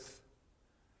work with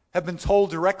have been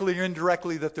told directly or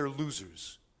indirectly that they're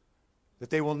losers, that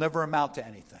they will never amount to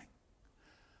anything.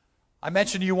 I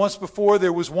mentioned to you once before,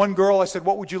 there was one girl, I said,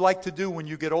 what would you like to do when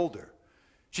you get older?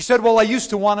 She said, well, I used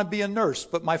to want to be a nurse,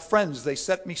 but my friends, they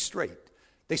set me straight.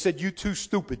 They said, you're too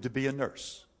stupid to be a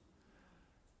nurse.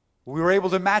 We were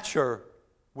able to match her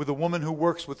with a woman who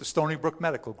works with the Stony Brook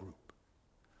Medical Group.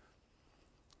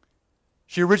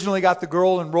 She originally got the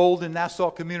girl enrolled in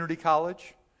Nassau Community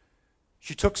College.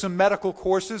 She took some medical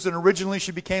courses, and originally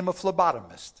she became a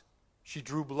phlebotomist. She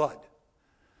drew blood.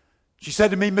 She said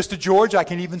to me, "Mr. George, I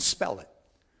can even spell it."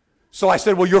 So I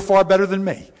said, "Well, you're far better than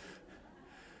me."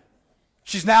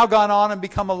 She's now gone on and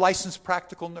become a licensed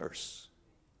practical nurse.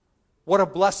 What a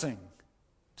blessing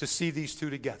to see these two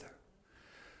together.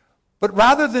 But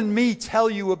rather than me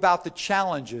tell you about the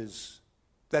challenges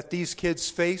that these kids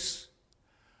face,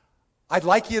 I'd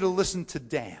like you to listen to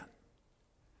Dan.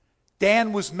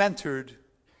 Dan was mentored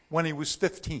when he was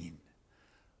 15.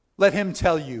 Let him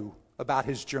tell you about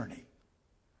his journey.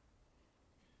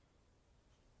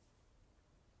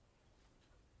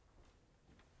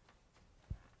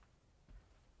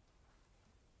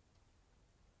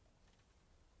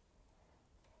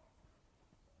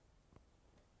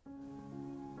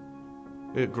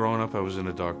 Growing up, I was in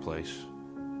a dark place.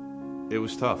 It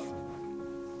was tough.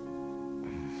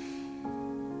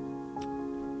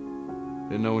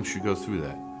 And no one should go through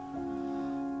that.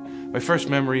 My first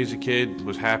memory as a kid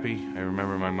was happy. I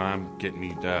remember my mom getting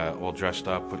me all dressed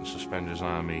up, putting suspenders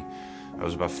on me. I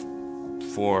was about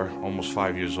 4, almost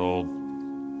 5 years old.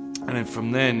 And then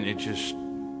from then, it just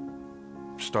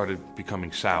started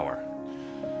becoming sour.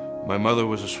 My mother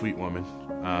was a sweet woman.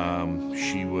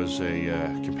 She was a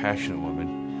compassionate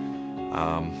woman,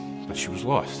 but she was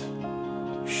lost.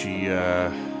 She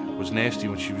was nasty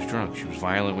when she was drunk. She was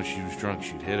violent when she was drunk.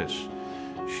 She'd hit us.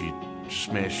 She'd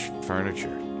smash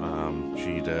furniture.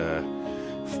 She'd,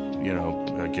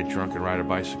 get drunk and ride a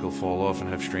bicycle, fall off, and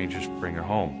have strangers bring her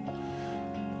home.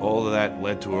 All of that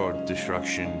led to her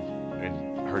destruction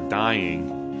and her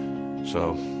dying.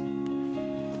 So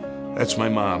that's my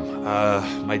mom.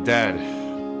 My dad.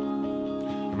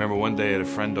 I remember one day I had a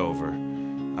friend over.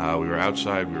 We were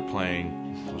outside. We were playing.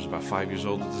 I was about 5 years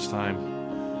old at this time.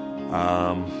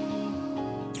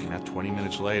 About 20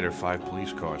 minutes later, 5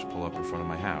 police cars pull up in front of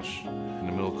my house. In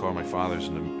the middle car, my father's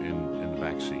in the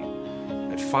back seat.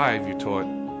 At 5, you're taught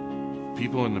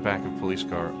people in the back of a police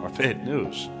car are bad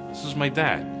news. This is my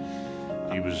dad.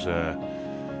 He was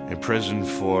in prison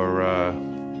for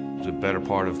the better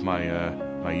part of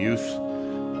my youth.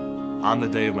 On the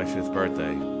day of my 5th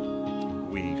birthday,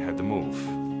 we had to move.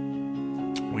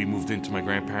 We moved into my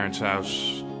grandparents'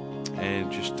 house, and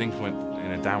just things went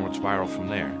in a downward spiral from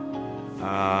there.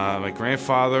 My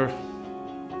grandfather,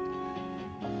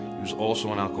 he was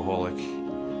also an alcoholic.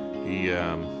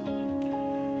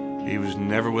 He was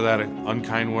never without an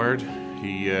unkind word.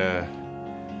 He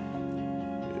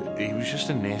was just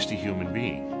a nasty human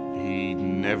being. He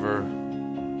never,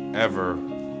 ever,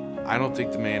 I don't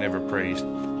think the man ever praised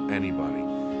anybody.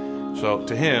 So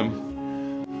to him,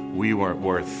 we weren't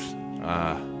worth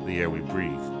the air we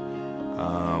breathed.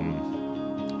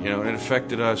 It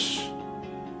affected us,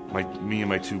 me and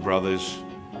my 2 brothers,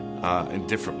 in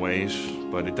different ways,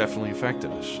 but it definitely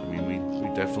affected us. I mean, we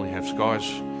definitely have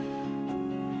scars.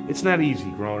 It's not easy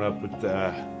growing up with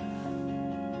the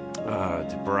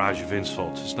barrage of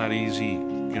insults. It's not easy,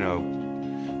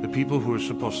 the people who are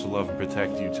supposed to love and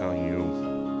protect you telling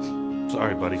you,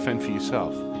 "Sorry, buddy, fend for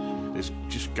yourself." There's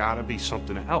just gotta be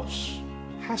something else.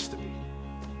 Has to be.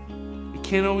 It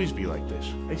can't always be like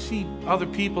this. I see other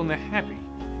people and they're happy.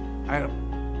 I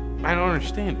don't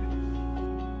understand it.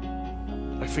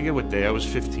 I forget what day. I was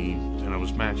 15 and I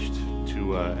was matched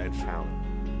to Ed Fallon.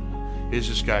 Here's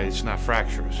this guy. It's not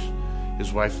fractious.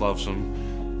 His wife loves him.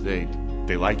 They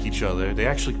like each other. They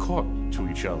actually caught to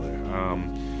each other.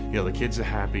 The kids are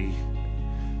happy.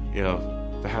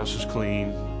 The house is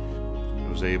clean. I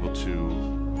was able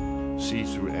to see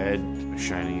through Ed a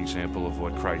shining example of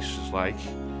what Christ is like.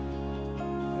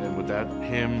 And without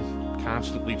him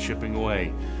constantly chipping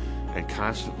away and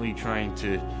constantly trying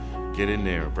to get in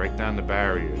there and break down the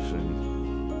barriers,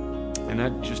 and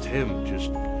not just him,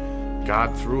 just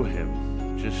God through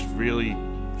him, just really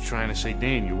trying to say,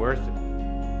 "Dan, you're worth it.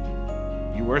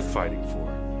 You're worth fighting for.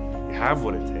 You have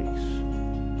what it takes."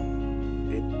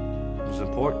 It was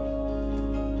important.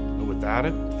 And without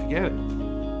it, forget it.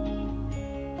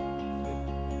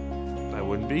 I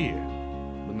wouldn't be here.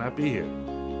 Would not be here.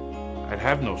 I'd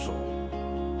have no soul.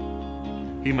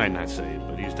 He might not say it,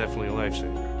 but he's definitely a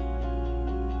lifesaver.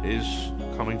 His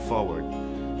coming forward,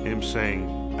 him saying,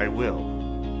 "I will,"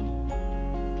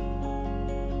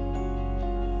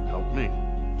 help me.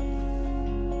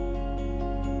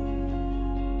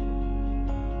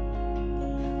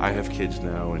 I have kids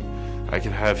now, and I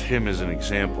can have him as an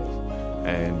example,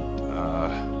 and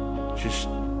just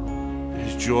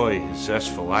his joy, his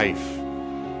zest for life,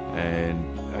 and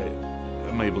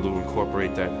I'm able to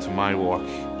incorporate that into my walk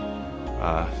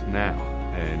now,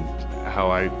 and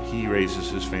how he raises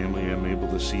his family. I'm able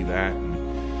to see that, and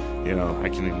I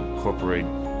can incorporate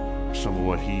some of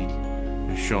what he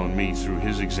has shown me through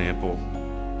his example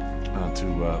to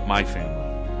my family.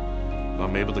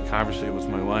 I'm able to conversate with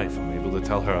my wife. I'm able to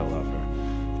tell her I love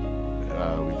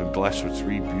her. We've been blessed with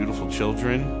 3 beautiful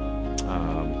children.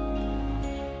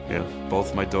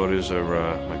 Both my daughters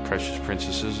are my precious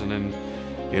princesses, and then,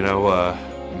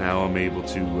 now I'm able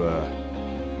to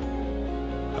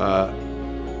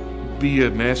be a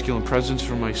masculine presence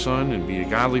for my son and be a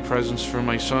godly presence for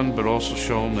my son, but also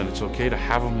show him that it's okay to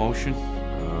have emotion.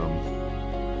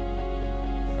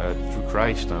 Through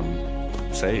Christ,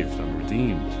 I'm saved, I'm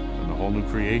redeemed, I'm a whole new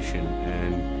creation,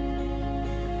 and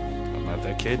I'm not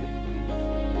that kid.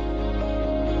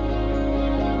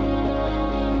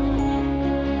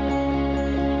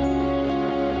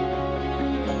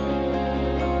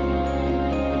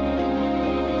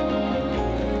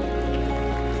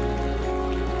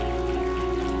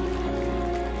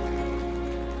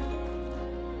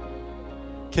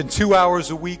 Can 2 hours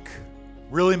a week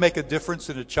really make a difference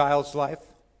in a child's life?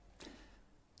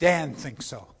 Dan thinks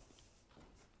so.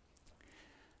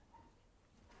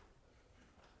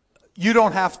 You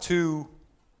don't have to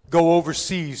go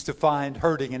overseas to find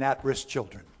hurting and at-risk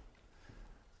children.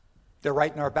 They're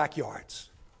right in our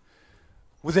backyards.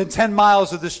 Within 10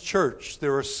 miles of this church,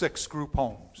 there are 6 group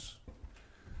homes.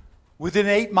 Within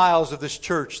 8 miles of this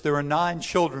church, there are 9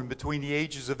 children between the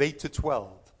ages of 8 to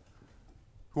 12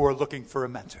 who are looking for a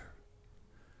mentor.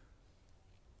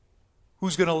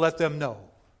 Who's going to let them know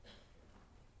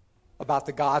about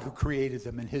the God who created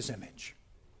them in his image?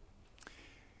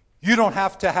 You don't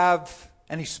have to have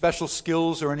any special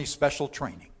skills or any special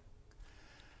training.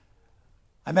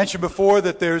 I mentioned before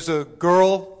that there's a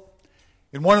girl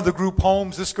in one of the group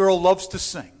homes. This girl loves to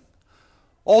sing.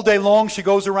 All day long she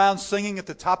goes around singing at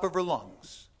the top of her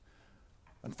lungs.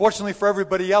 Unfortunately for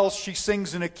everybody else, she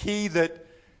sings in a key that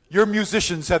your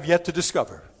musicians have yet to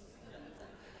discover.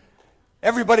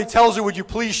 Everybody tells her, would you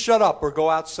please shut up or go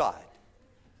outside?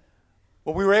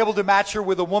 Well, we were able to match her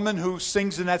with a woman who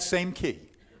sings in that same key.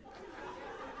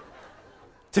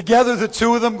 Together, the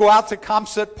two of them go out to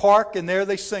Comset Park, and there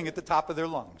they sing at the top of their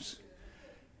lungs.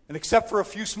 And except for a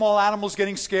few small animals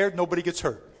getting scared, nobody gets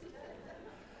hurt.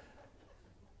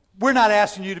 We're not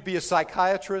asking you to be a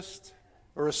psychiatrist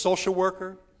or a social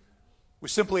worker. We're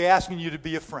simply asking you to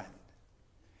be a friend.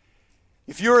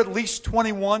 If you're at least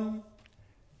 21,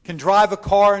 can drive a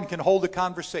car and can hold a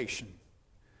conversation,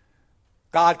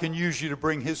 God can use you to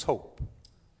bring his hope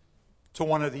to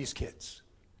one of these kids.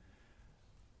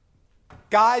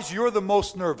 Guys, you're the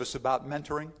most nervous about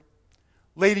mentoring.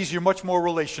 Ladies, you're much more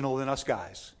relational than us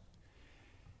guys.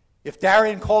 If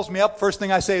Darian calls me up, first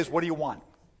thing I say is, what do you want?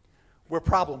 We're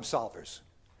problem solvers.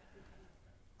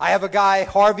 I have a guy,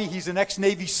 Harvey, he's an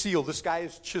ex-Navy SEAL. This guy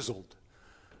is chiseled.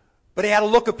 But he had a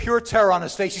look of pure terror on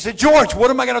his face. He said, George, what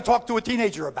am I going to talk to a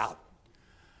teenager about?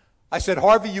 I said,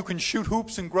 Harvey, you can shoot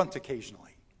hoops and grunt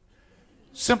occasionally.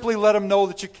 Simply let him know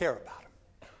that you care about him.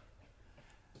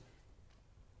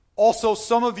 Also,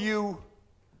 some of you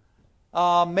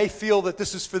may feel that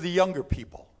this is for the younger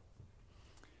people.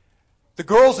 The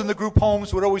girls in the group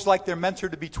homes would always like their mentor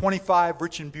to be 25,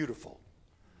 rich and beautiful.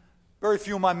 Very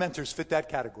few of my mentors fit that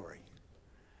category.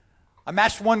 I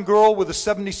matched one girl with a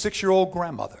 76-year-old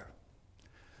grandmother.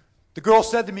 The girl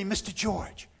said to me, Mr.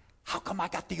 George, how come I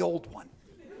got the old one?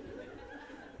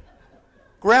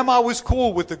 Grandma was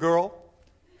cool with the girl.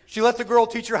 She let the girl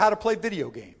teach her how to play video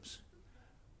games.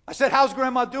 I said, how's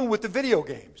Grandma doing with the video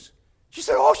games? She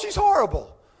said, oh, she's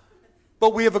horrible.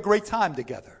 But we have a great time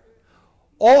together.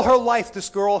 All her life, this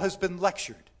girl has been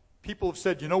lectured. People have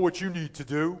said, you know what you need to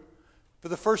do? For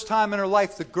the first time in her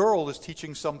life, the girl is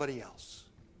teaching somebody else.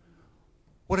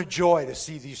 What a joy to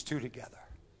see these two together.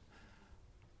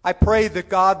 I pray that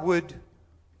God would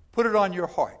put it on your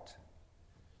heart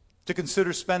to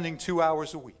consider spending 2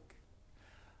 hours a week.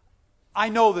 I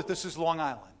know that this is Long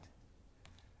Island.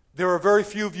 There are very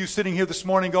few of you sitting here this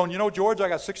morning going, you know, George, I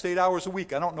got 6 to 8 hours a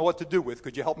week. I don't know what to do with.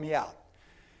 Could you help me out?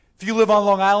 If you live on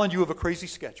Long Island, you have a crazy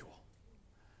schedule.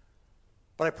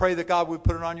 But I pray that God would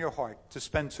put it on your heart to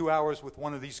spend 2 hours with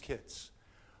one of these kids.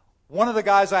 One of the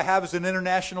guys I have is an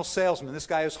international salesman. This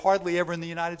guy is hardly ever in the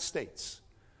United States.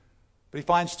 But he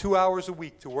finds 2 hours a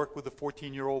week to work with a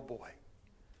 14-year-old boy.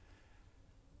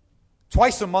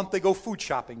 Twice a month, they go food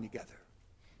shopping together.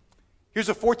 Here's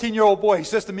a 14-year-old boy. He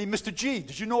says to me, Mr. G,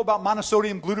 did you know about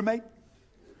monosodium glutamate?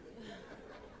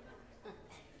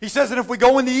 He says that if we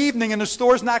go in the evening and the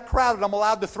store's not crowded, I'm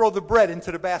allowed to throw the bread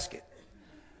into the basket.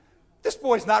 This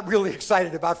boy's not really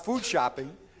excited about food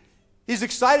shopping. He's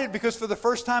excited because for the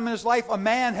first time in his life, a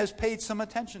man has paid some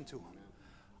attention to him.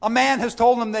 A man has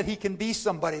told him that he can be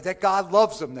somebody, that God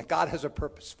loves him, that God has a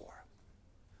purpose for him.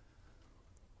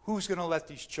 Who's going to let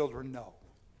these children know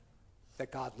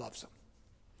that God loves them.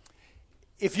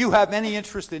 If you have any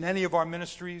interest in any of our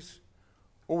ministries,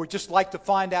 or would just like to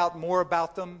find out more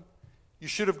about them, you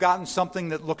should have gotten something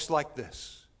that looks like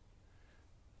this.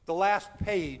 The last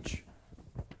page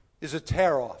is a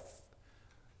tear-off.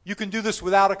 You can do this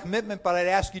without a commitment, but I'd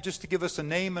ask you just to give us a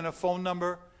name and a phone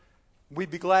number.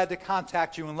 We'd be glad to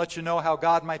contact you and let you know how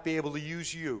God might be able to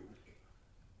use you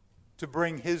to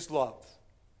bring His love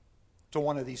to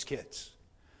one of these kids.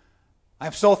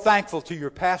 I'm so thankful to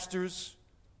your pastors,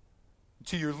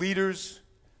 to your leaders,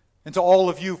 and to all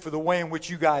of you for the way in which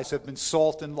you guys have been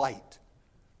salt and light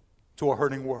to a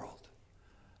hurting world.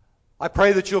 I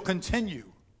pray that you'll continue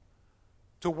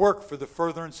to work for the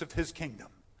furtherance of His kingdom,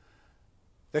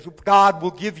 that God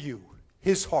will give you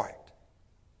His heart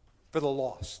for the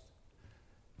lost,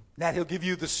 and that He'll give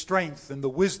you the strength and the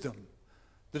wisdom,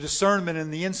 the discernment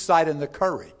and the insight and the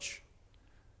courage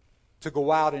to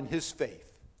go out in His faith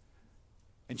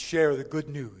and share the good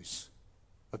news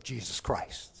of Jesus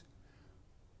Christ.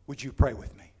 Would you pray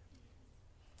with me?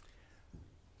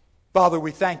 Father,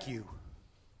 we thank you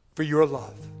for your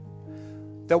love,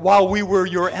 that while we were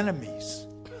your enemies,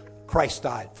 Christ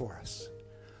died for us.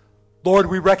 Lord,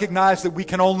 we recognize that we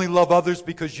can only love others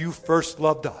because you first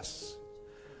loved us.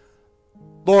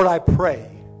 Lord, I pray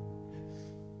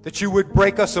that you would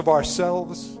break us of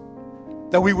ourselves,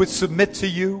 that we would submit to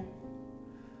you,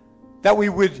 that we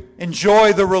would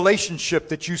enjoy the relationship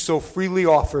that you so freely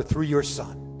offer through your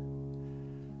Son.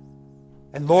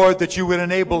 And Lord, that you would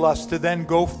enable us to then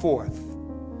go forth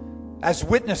as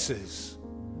witnesses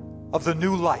of the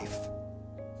new life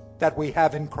that we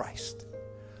have in Christ.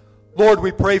 Lord,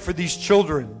 we pray for these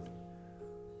children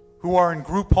who are in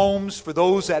group homes, for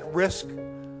those at risk.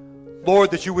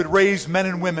 Lord, that you would raise men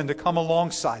and women to come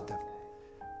alongside them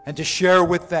and to share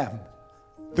with them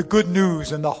the good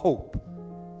news and the hope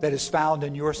that is found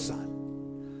in your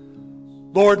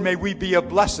Son. Lord, may we be a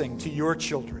blessing to your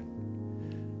children.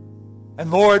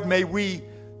 And Lord, may we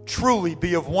truly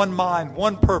be of one mind,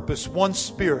 one purpose, one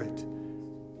spirit,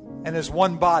 and as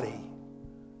one body,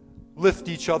 lift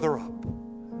each other up.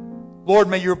 Lord,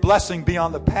 may your blessing be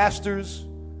on the pastors,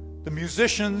 the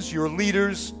musicians, your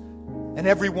leaders, and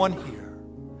everyone here,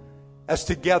 as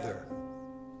together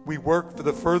we work for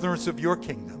the furtherance of your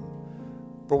kingdom.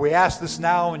 For we ask this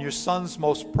now in your Son's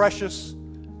most precious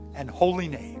and holy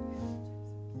name.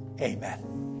 Amen.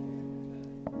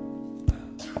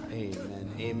 Amen.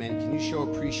 Amen. Can you show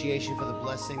appreciation for the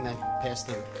blessing that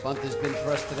Pastor Bunt has been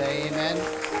for us today? Amen.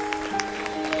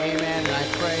 Amen. And I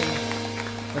pray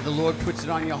that the Lord puts it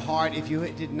on your heart. If you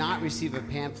did not receive a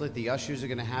pamphlet, the ushers are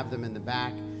going to have them in the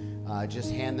back.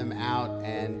 Just hand them out.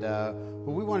 And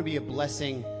but we want to be a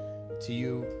blessing to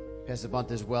you, Pastor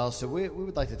Bunt, as well. So we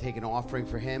would like to take an offering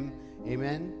for him.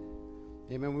 Amen.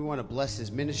 Amen. We want to bless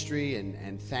his ministry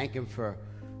and thank him for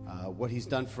what he's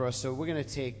done for us. So we're going to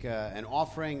take an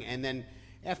offering, and then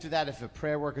after that, if the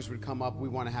prayer workers would come up, we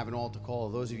want to have an altar call.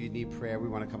 Those of you who need prayer, we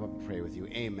want to come up and pray with you.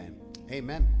 Amen.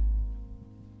 Amen.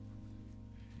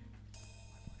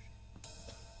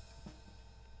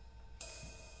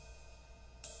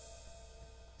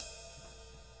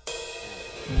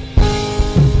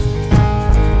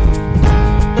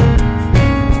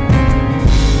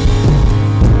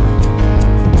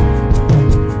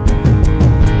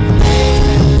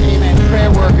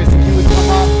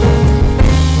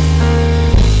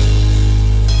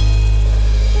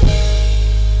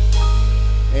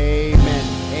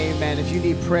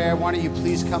 Prayer, why don't you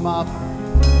please come up?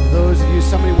 Those of you,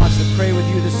 somebody wants to pray with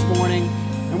you this morning,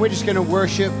 and we're just going to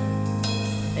worship.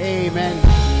 Amen.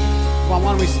 Come on,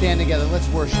 why don't we stand together? Let's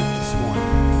worship this morning.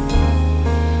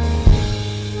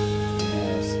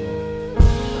 Yes, Lord.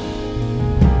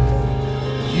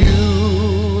 You,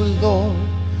 Lord,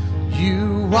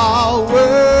 you are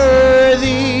worthy,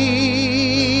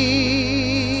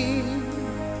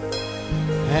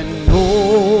 and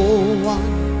no one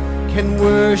can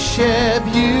worship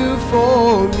you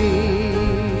for me,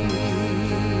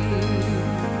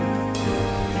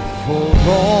 for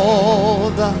all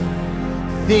the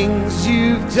things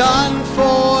you've done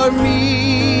for me,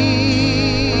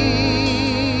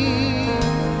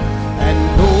 and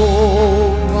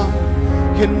no one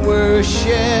can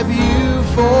worship you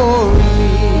for me.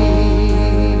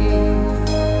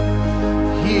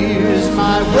 Here's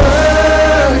my worship,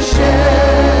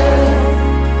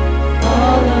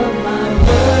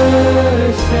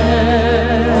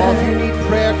 all of you need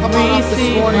prayer, come on up this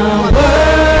morning. We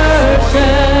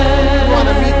want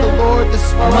to meet the Lord this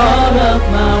morning. All of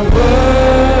my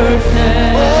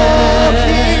worship. Oh,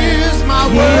 here's my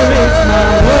worship.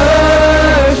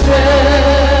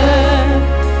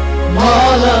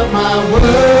 All of my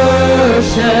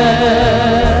worship.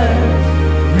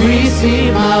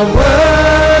 see my world.